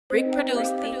Rick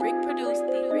produced the, Rick produced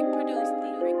the, Rick produced the,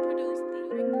 Rick produced the, Rick produced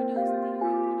the, Rick produced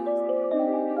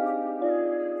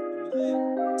the.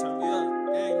 Turn me up,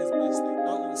 gang, this bitch, they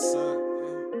know what's up,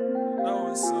 yeah. They know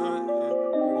what's up, yeah.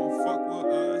 You gon' fuck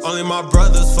with us. Only my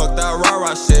brothers, fuck that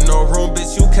rah-rah shit. No room,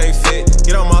 bitch, you can't fit.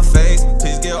 Get on my face,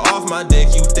 please get off my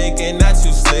dick. You thinking that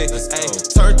you slick. Ayy,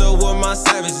 turned up with my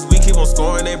savages, we keep on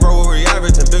scoring, they bro, we're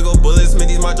averaging. Big ol' bullets,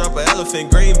 Smithies might drop an elephant.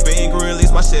 Green bean, green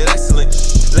release, my shit excellent.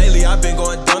 Lately, I been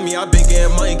going dummy, I been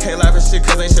getting money. Can't laugh at shit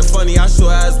cause ain't shit funny. I shoot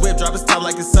ass whip, drop his top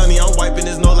like it's sunny. I'm wiping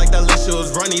his nose like that little shit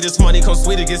was runny. This money come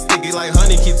sweet, it get sticky like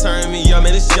honey. Keep turning me up,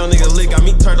 man, this young nigga lit. Got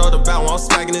me turned all about while I'm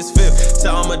smacking his fifth.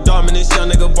 Tell I'm a dog, man, this young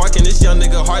nigga barking. This young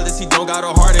nigga heartless, he don't got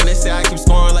a heart. And they say I keep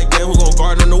scoring like damn, who gon'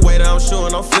 guard on the way that I'm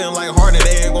shooting? I'm feeling like Harden.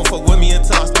 They ain't gon' fuck with me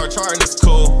until I start charting, it's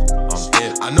cool.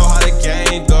 I know how the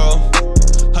game go,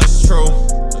 hush true.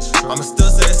 I'ma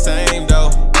still say the same though.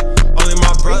 Only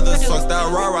my brothers, fuck that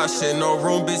rah-rah shit. No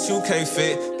room, bitch, you can't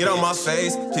fit. Get on my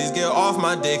face, please get off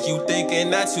my dick. You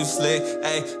thinking that you slick.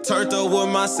 Ayy, turned up with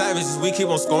my savages, we keep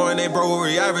on scoring, they bro,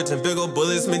 we're averaging. Big ol'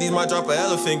 bullets, Smithies might drop an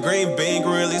elephant. Green bean,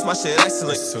 green release, my shit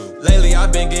excellent. Lately, I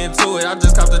been getting to it, I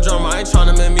just copped the drum, I ain't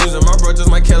tryna make music. My bro just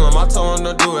might kill him, I told him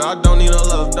to do it. I don't need no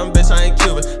love, dumb bitch, I ain't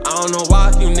Cuban. I don't know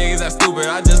why you niggas that stupid.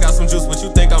 I just got some juice, but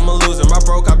you think I'ma lose it. My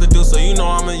bro copped the deuce, so you know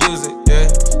I'ma use it, yeah.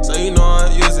 So you know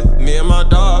I'ma use it. Me and my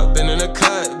dog, been in the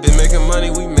cut, been making money,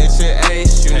 we mention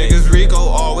Ace. You niggas Rikkhoe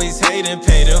always hating,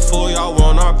 paid in full, y'all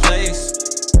want our place.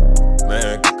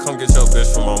 Man, come get your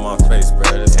bitch from on my face,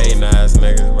 bro. This hating ass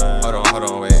niggas, man. Hold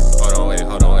on, wait.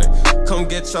 Come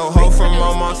get your hoe from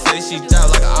on my face. She died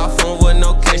like an iPhone with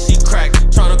no case, she cracked.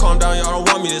 Tryna calm down, y'all don't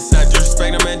want me to snap.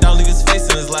 Disrespect a man down, leave his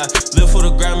face in his lap. Live for the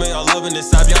gram, y'all loving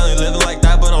this sap. Y'all ain't living like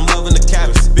that, but I'm loving the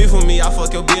cap. Beef with me, I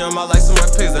fuck your BM, I like some of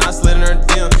my pigs, and I slid in her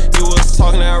DM. You was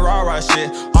talking that rah-rah shit.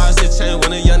 All that shit changed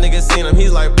when a young nigga seen him.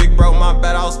 He's like, big bro, my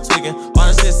bad, I was tweaking. All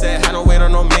that shit said, had no weight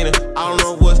or no meaning. I don't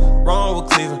know what's wrong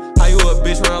with Cleveland. How you a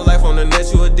bitch running life on the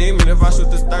net, you a demon. If I shoot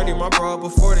this 30, my bro up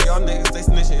before 40. Y'all niggas stay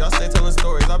snitching, y'all stay telling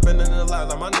stories. I been in the lab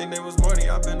like my nickname was Morty.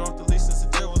 I been off the leash since